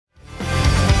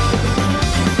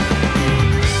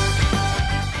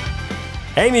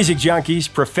Hey music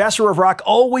junkies, Professor of Rock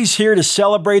always here to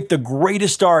celebrate the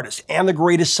greatest artists and the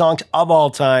greatest songs of all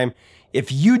time.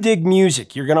 If you dig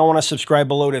music, you're going to want to subscribe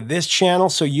below to this channel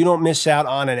so you don't miss out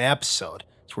on an episode.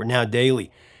 So we're now daily.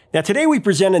 Now today we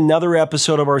present another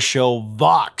episode of our show,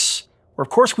 VOX, where of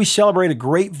course we celebrate a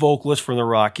great vocalist from the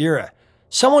rock era.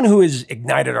 Someone who has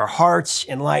ignited our hearts,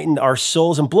 enlightened our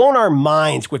souls, and blown our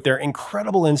minds with their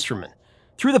incredible instrument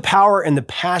through the power and the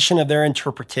passion of their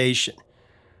interpretation.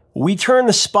 We turn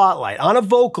the spotlight on a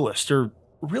vocalist, or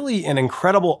really an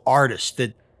incredible artist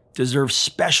that deserves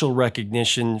special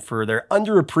recognition for their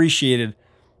underappreciated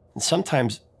and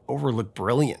sometimes overlooked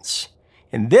brilliance.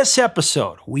 In this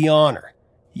episode, we honor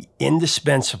the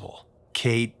indispensable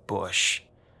Kate Bush.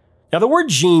 Now, the word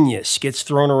genius gets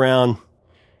thrown around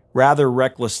rather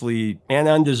recklessly and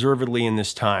undeservedly in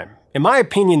this time. In my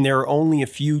opinion, there are only a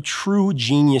few true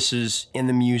geniuses in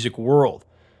the music world.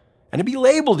 And to be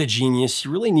labeled a genius,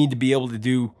 you really need to be able to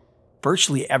do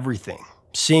virtually everything.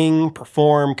 Sing,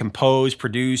 perform, compose,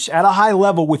 produce at a high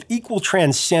level with equal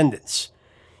transcendence.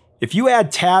 If you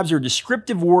add tabs or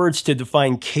descriptive words to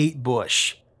define Kate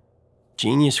Bush,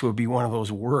 genius would be one of those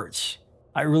words.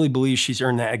 I really believe she's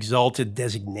earned that exalted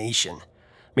designation.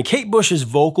 I mean, Kate Bush's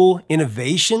vocal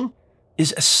innovation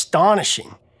is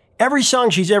astonishing. Every song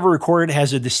she's ever recorded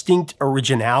has a distinct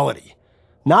originality.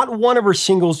 Not one of her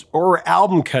singles or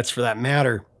album cuts, for that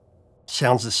matter,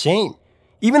 sounds the same.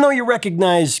 Even though you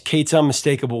recognize Kate's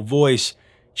unmistakable voice,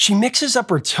 she mixes up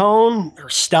her tone, her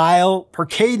style, her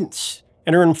cadence,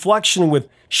 and her inflection with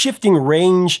shifting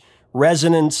range,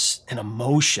 resonance, and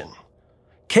emotion.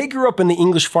 Kate grew up in the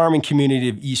English farming community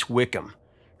of East Wickham.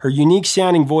 Her unique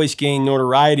sounding voice gained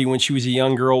notoriety when she was a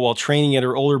young girl while training at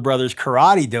her older brother's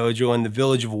karate dojo in the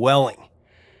village of Welling.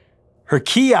 Her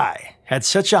ki had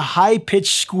such a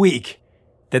high-pitched squeak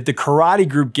that the karate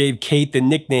group gave Kate the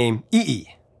nickname Ee.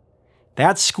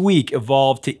 That squeak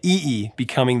evolved to Ee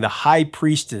becoming the high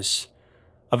priestess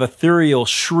of ethereal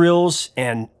shrills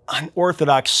and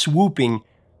unorthodox swooping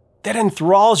that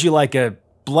enthralls you like a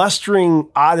blustering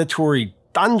auditory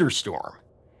thunderstorm.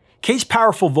 Kate's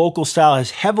powerful vocal style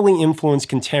has heavily influenced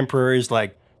contemporaries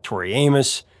like Tori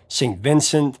Amos, St.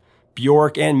 Vincent,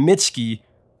 Bjork, and Mitski,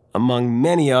 among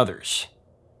many others.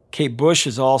 Kate Bush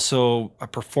is also a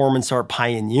performance art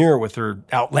pioneer with her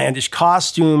outlandish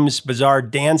costumes, bizarre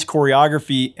dance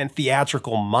choreography, and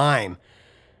theatrical mime.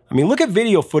 I mean, look at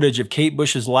video footage of Kate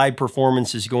Bush's live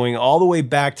performances going all the way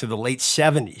back to the late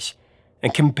 70s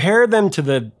and compare them to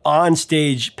the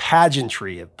onstage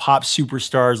pageantry of pop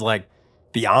superstars like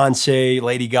Beyonce,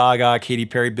 Lady Gaga, Katy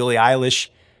Perry, Billie Eilish,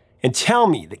 and tell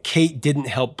me that Kate didn't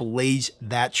help blaze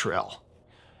that trail.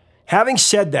 Having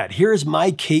said that, here is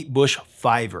my Kate Bush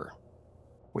fiver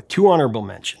with two honorable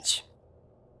mentions.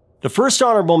 The first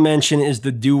honorable mention is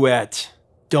the duet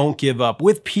Don't Give Up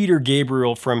with Peter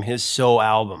Gabriel from his So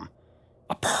album.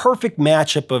 A perfect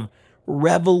matchup of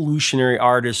revolutionary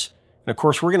artists. And of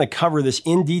course, we're going to cover this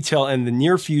in detail in the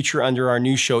near future under our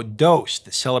new show Dose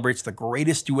that celebrates the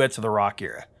greatest duets of the rock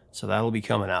era. So that'll be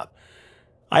coming up.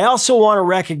 I also want to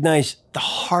recognize the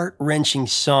heart-wrenching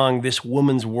song This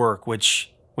Woman's Work, which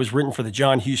was written for the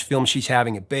John Hughes film She's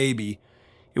Having a Baby.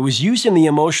 It was used in the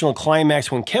emotional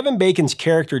climax when Kevin Bacon's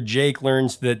character Jake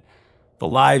learns that the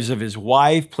lives of his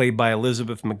wife, played by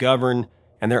Elizabeth McGovern,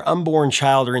 and their unborn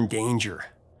child are in danger.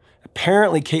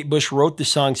 Apparently, Kate Bush wrote the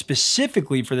song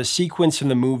specifically for the sequence in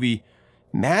the movie,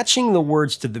 matching the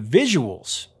words to the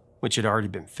visuals, which had already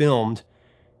been filmed.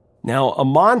 Now, a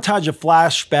montage of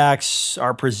flashbacks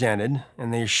are presented,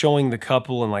 and they're showing the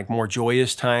couple in like more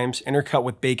joyous times, intercut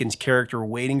with Bacon's character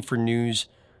waiting for news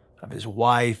of his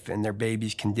wife and their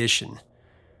baby's condition.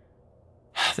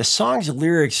 The song's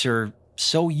lyrics are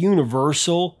so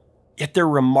universal, yet they're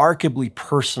remarkably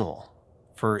personal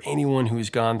for anyone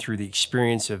who's gone through the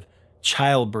experience of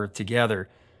childbirth together.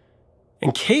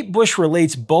 And Kate Bush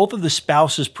relates both of the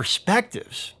spouses'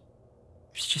 perspectives.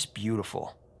 It's just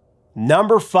beautiful.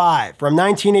 Number 5, from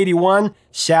 1981,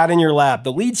 Sat in Your Lap,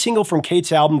 the lead single from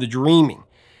Kate's album, The Dreaming.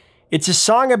 It's a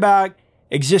song about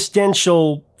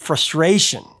existential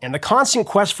frustration and the constant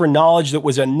quest for knowledge that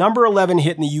was a number 11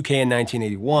 hit in the UK in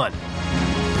 1981.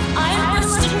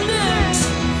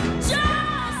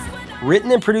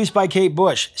 Written and produced by Kate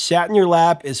Bush, Sat in Your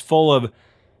Lap is full of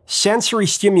sensory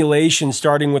stimulation,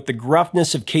 starting with the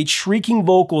gruffness of Kate's shrieking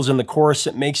vocals in the chorus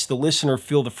that makes the listener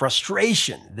feel the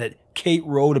frustration that Kate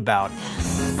wrote about.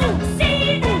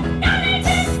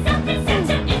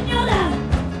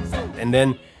 And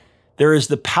then there is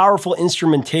the powerful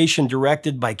instrumentation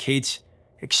directed by Kate's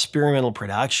experimental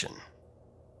production.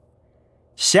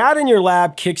 Sat in Your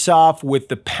Lap kicks off with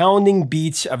the pounding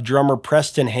beats of drummer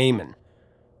Preston Heyman,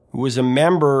 who was a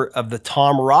member of the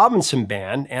Tom Robinson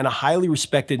Band and a highly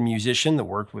respected musician that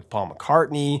worked with Paul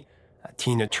McCartney,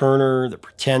 Tina Turner, The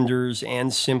Pretenders,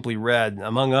 and Simply Red,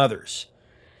 among others.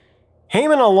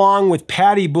 Heyman, along with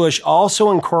Patty Bush,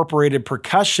 also incorporated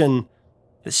percussion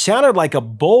that sounded like a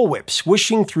bullwhip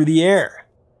swishing through the air.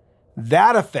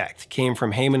 That effect came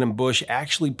from Heyman and Bush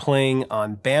actually playing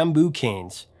on bamboo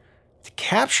canes to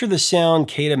capture the sound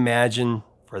Kate imagined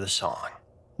for the song.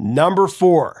 Number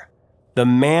 4, The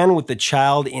Man with the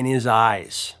Child in His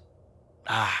Eyes.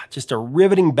 Just a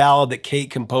riveting ballad that Kate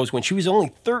composed when she was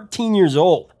only 13 years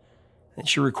old. And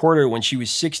she recorded it when she was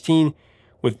 16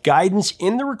 with guidance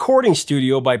in the recording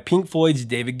studio by Pink Floyd's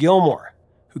David Gilmour,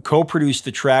 who co-produced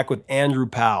the track with Andrew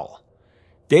Powell.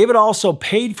 David also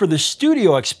paid for the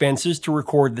studio expenses to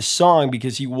record the song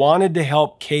because he wanted to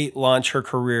help Kate launch her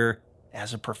career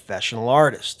as a professional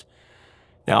artist.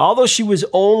 Now, although she was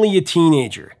only a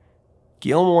teenager,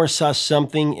 Gilmour saw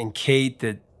something in Kate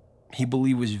that he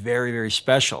believed was very, very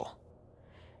special.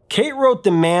 Kate wrote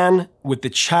The Man with the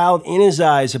Child in His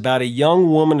Eyes about a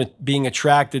young woman being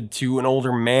attracted to an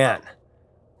older man.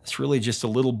 It's really just a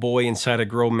little boy inside a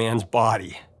grown man's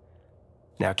body.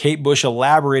 Now, Kate Bush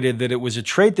elaborated that it was a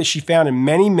trait that she found in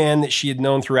many men that she had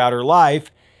known throughout her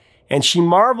life, and she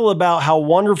marveled about how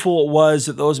wonderful it was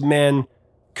that those men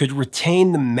could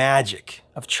retain the magic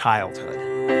of childhood.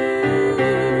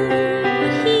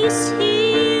 He's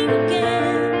here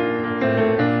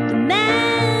again, the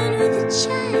man with the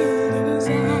child in his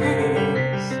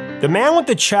eyes. The Man with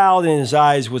the Child in His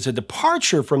Eyes was a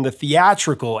departure from the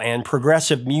theatrical and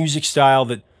progressive music style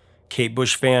that Kate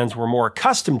Bush fans were more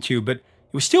accustomed to, but it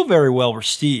was still very well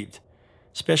received,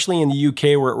 especially in the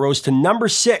UK where it rose to number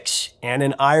 6 and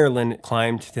in Ireland it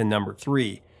climbed to number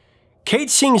 3. Kate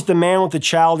sings The Man with the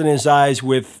Child in His Eyes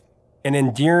with an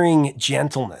endearing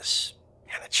gentleness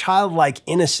and a childlike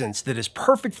innocence that is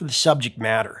perfect for the subject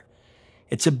matter.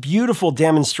 It's a beautiful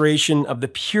demonstration of the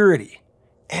purity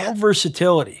and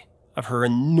versatility of her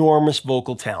enormous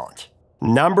vocal talent.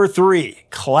 Number 3,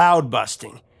 Cloud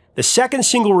Busting. The second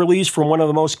single released from one of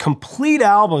the most complete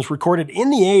albums recorded in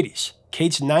the 80s,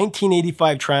 Kate's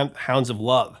 1985 triumph, Hounds of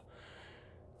Love.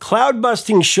 Cloud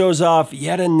Busting shows off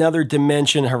yet another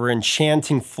dimension of her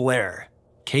enchanting flair,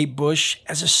 Kate Bush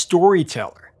as a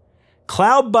storyteller.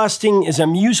 Cloud Busting is a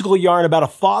musical yarn about a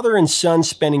father and son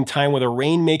spending time with a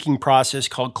rain-making process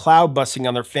called cloud busting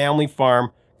on their family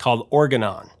farm called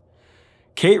Organon.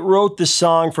 Kate wrote the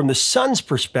song from the son's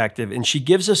perspective, and she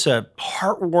gives us a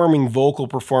heartwarming vocal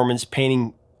performance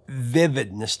painting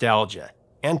vivid nostalgia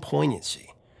and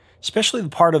poignancy, especially the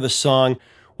part of the song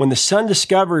when the son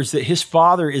discovers that his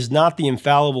father is not the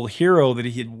infallible hero that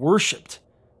he had worshipped,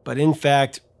 but in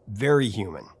fact, very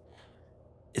human.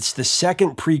 It's the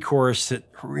second pre-chorus that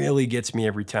really gets me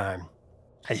every time.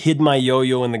 I hid my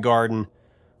yo-yo in the garden.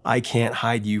 I can't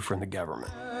hide you from the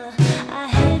government. I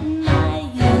hid my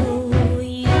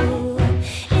yo-yo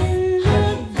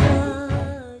in the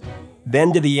garden.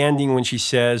 Then to the ending when she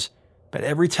says, but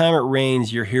every time it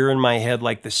rains, you're here in my head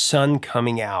like the sun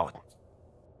coming out.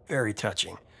 Very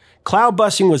touching. Cloud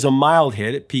Busting was a mild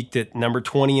hit. It peaked at number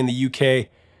 20 in the UK,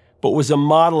 but was a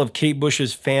model of Kate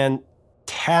Bush's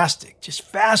fantastic, just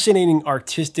fascinating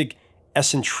artistic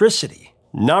eccentricity.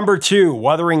 Number 2,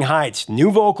 Wuthering Heights, new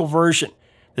vocal version.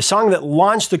 The song that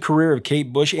launched the career of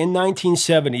Kate Bush in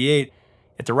 1978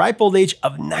 at the ripe old age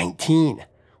of 19.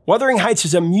 Wuthering Heights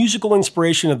is a musical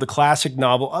inspiration of the classic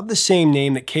novel of the same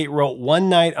name that Kate wrote one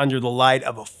night under the light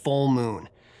of a full moon.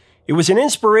 It was an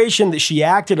inspiration that she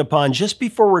acted upon just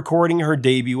before recording her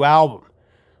debut album.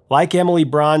 Like Emily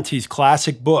Bronte's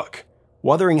classic book,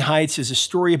 Wuthering Heights is a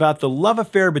story about the love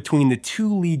affair between the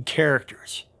two lead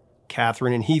characters,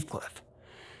 Catherine and Heathcliff.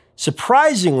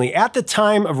 Surprisingly, at the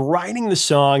time of writing the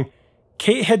song,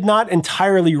 Kate had not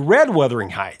entirely read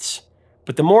Wuthering Heights,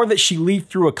 but the more that she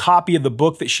leafed through a copy of the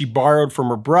book that she borrowed from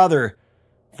her brother,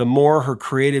 the more her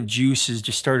creative juices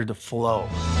just started to flow.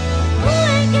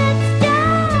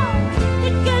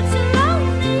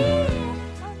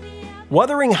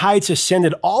 Wuthering Heights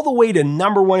ascended all the way to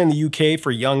number 1 in the UK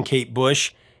for young Kate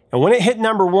Bush, and when it hit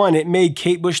number 1, it made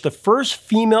Kate Bush the first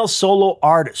female solo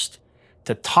artist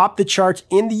to top the charts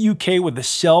in the UK with a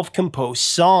self-composed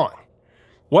song.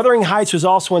 Wuthering Heights was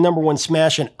also a number 1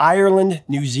 smash in Ireland,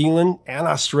 New Zealand, and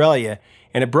Australia,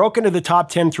 and it broke into the top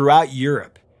 10 throughout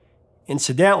Europe.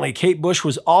 Incidentally, Kate Bush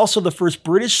was also the first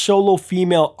British solo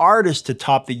female artist to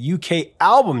top the UK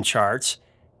album charts,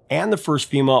 and the first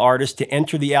female artist to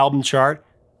enter the album chart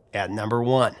at number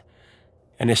 1.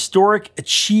 An historic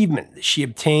achievement that she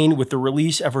obtained with the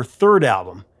release of her third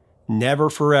album, Never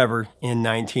Forever, in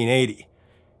 1980.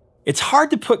 It's hard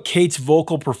to put Kate's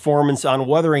vocal performance on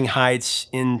Wuthering Heights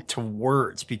into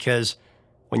words because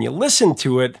when you listen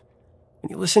to it,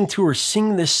 when you listen to her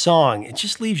sing this song, it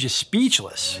just leaves you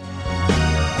speechless.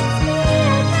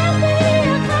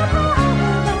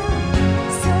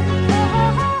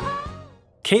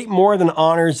 Kate more than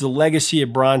honors the legacy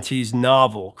of Bronte's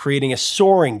novel, creating a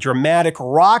soaring, dramatic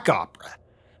rock opera.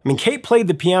 I mean, Kate played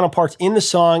the piano parts in the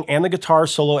song, and the guitar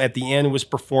solo at the end was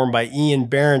performed by Ian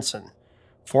Berenson,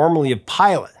 formerly of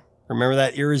Pilot. Remember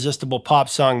that irresistible pop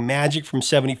song Magic from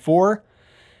 '74?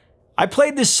 I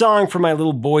played this song for my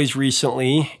little boys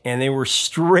recently, and they were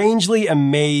strangely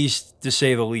amazed, to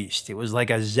say the least. It was like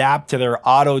a zap to their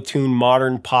auto-tuned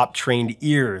modern pop-trained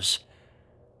ears.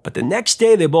 But the next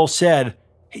day they both said,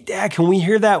 "Hey Dad, can we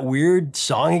hear that weird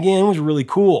song again? It was really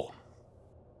cool."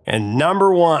 And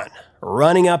number one,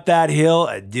 Running Up That Hill,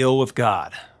 A Deal with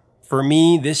God. For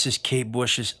me, this is Kate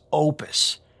Bush's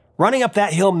opus. Running Up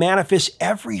That Hill manifests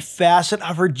every facet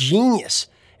of her genius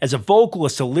as a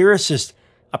vocalist, a lyricist,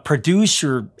 a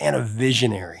producer, and a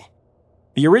visionary.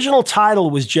 The original title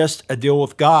was just A Deal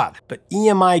with God, but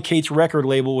EMI, Kate's record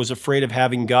label, was afraid of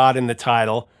having God in the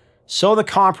title, so the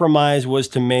compromise was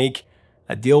to make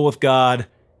A Deal with God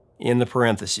in the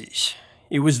parentheses.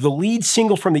 It was the lead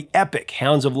single from the epic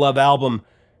Hounds of Love album,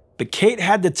 but Kate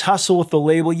had to tussle with the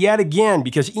label yet again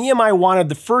because EMI wanted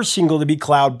the first single to be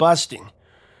Cloud Busting.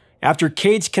 After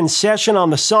Kate's concession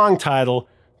on the song title,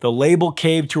 the label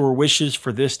caved to her wishes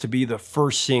for this to be the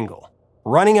first single.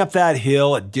 Running Up That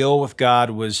Hill, A Deal with God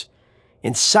was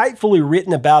insightfully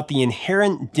written about the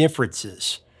inherent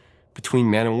differences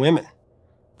between men and women.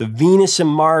 The Venus and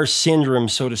Mars syndrome,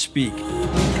 so to speak.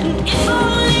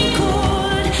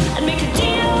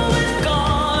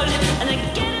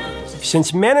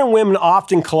 Since men and women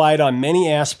often collide on many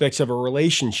aspects of a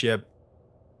relationship,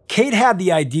 Kate had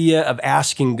the idea of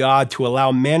asking God to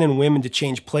allow men and women to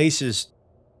change places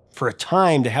for a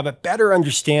time to have a better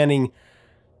understanding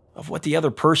of what the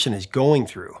other person is going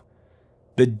through.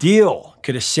 The deal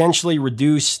could essentially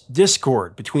reduce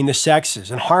discord between the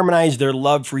sexes and harmonize their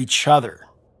love for each other.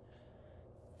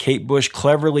 Kate Bush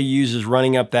cleverly uses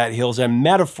Running Up That Hill as a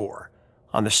metaphor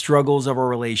on the struggles of a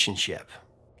relationship.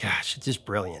 Gosh, it's just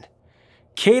brilliant.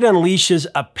 Kate unleashes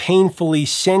a painfully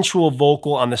sensual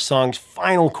vocal on the song's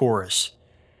final chorus.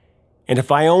 And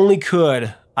if I only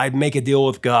could, I'd make a deal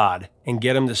with God and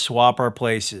get him to swap our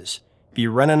places. Be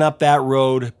running up that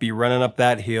road, be running up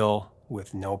that hill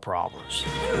with no problems.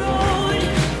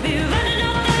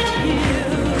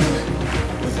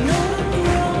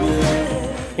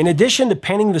 In addition to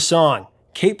penning the song,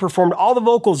 Kate performed all the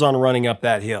vocals on Running Up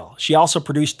That Hill. She also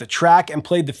produced the track and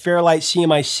played the Fairlight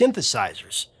CMI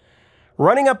synthesizers.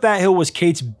 Running Up That Hill was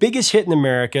Kate's biggest hit in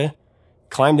America,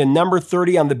 climbed to number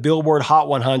 30 on the Billboard Hot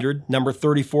 100, number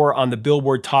 34 on the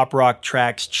Billboard Top Rock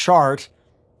Tracks chart,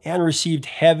 and received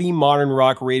heavy modern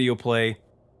rock radio play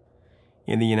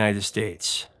in the United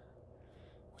States.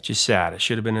 Which is sad, it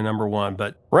should have been a number one,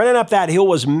 but Running Up That Hill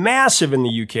was massive in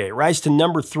the UK, rise to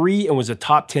number 3 and was a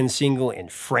top 10 single in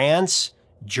France,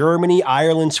 Germany,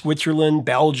 Ireland, Switzerland,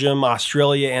 Belgium,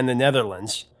 Australia, and the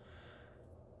Netherlands.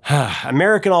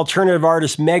 American alternative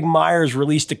artist Meg Myers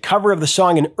released a cover of the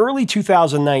song in early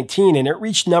 2019, and it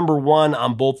reached number 1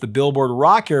 on both the Billboard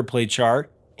Rock Airplay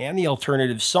chart and the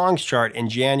Alternative Songs chart in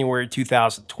January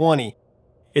 2020.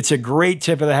 It's a great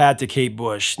tip of the hat to Kate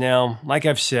Bush. Now, like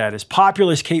I've said, as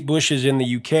popular as Kate Bush is in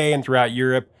the UK and throughout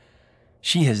Europe,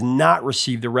 she has not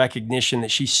received the recognition that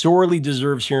she sorely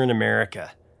deserves here in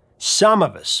America. Some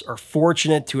of us are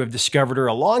fortunate to have discovered her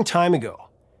a long time ago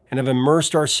and have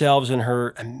immersed ourselves in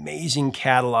her amazing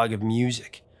catalog of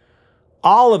music.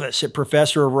 All of us at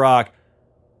Professor of Rock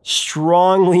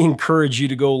strongly encourage you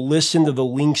to go listen to the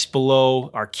links below,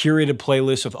 our curated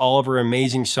playlist with all of her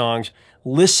amazing songs.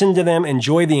 Listen to them,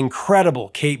 enjoy the incredible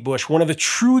Kate Bush, one of the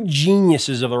true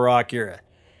geniuses of the rock era.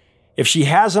 If she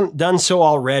hasn't done so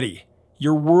already,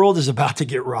 your world is about to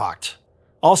get rocked.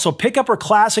 Also, pick up her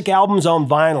classic albums on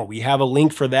vinyl. We have a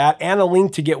link for that and a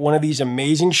link to get one of these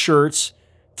amazing shirts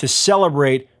to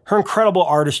celebrate her incredible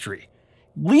artistry.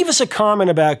 Leave us a comment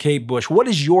about Kate Bush. What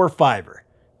is your fiver?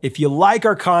 If you like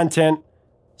our content,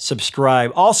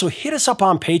 subscribe. Also, hit us up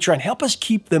on Patreon. Help us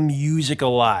keep the music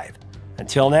alive.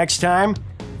 Until next time,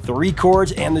 3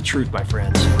 chords and the truth, my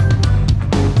friends.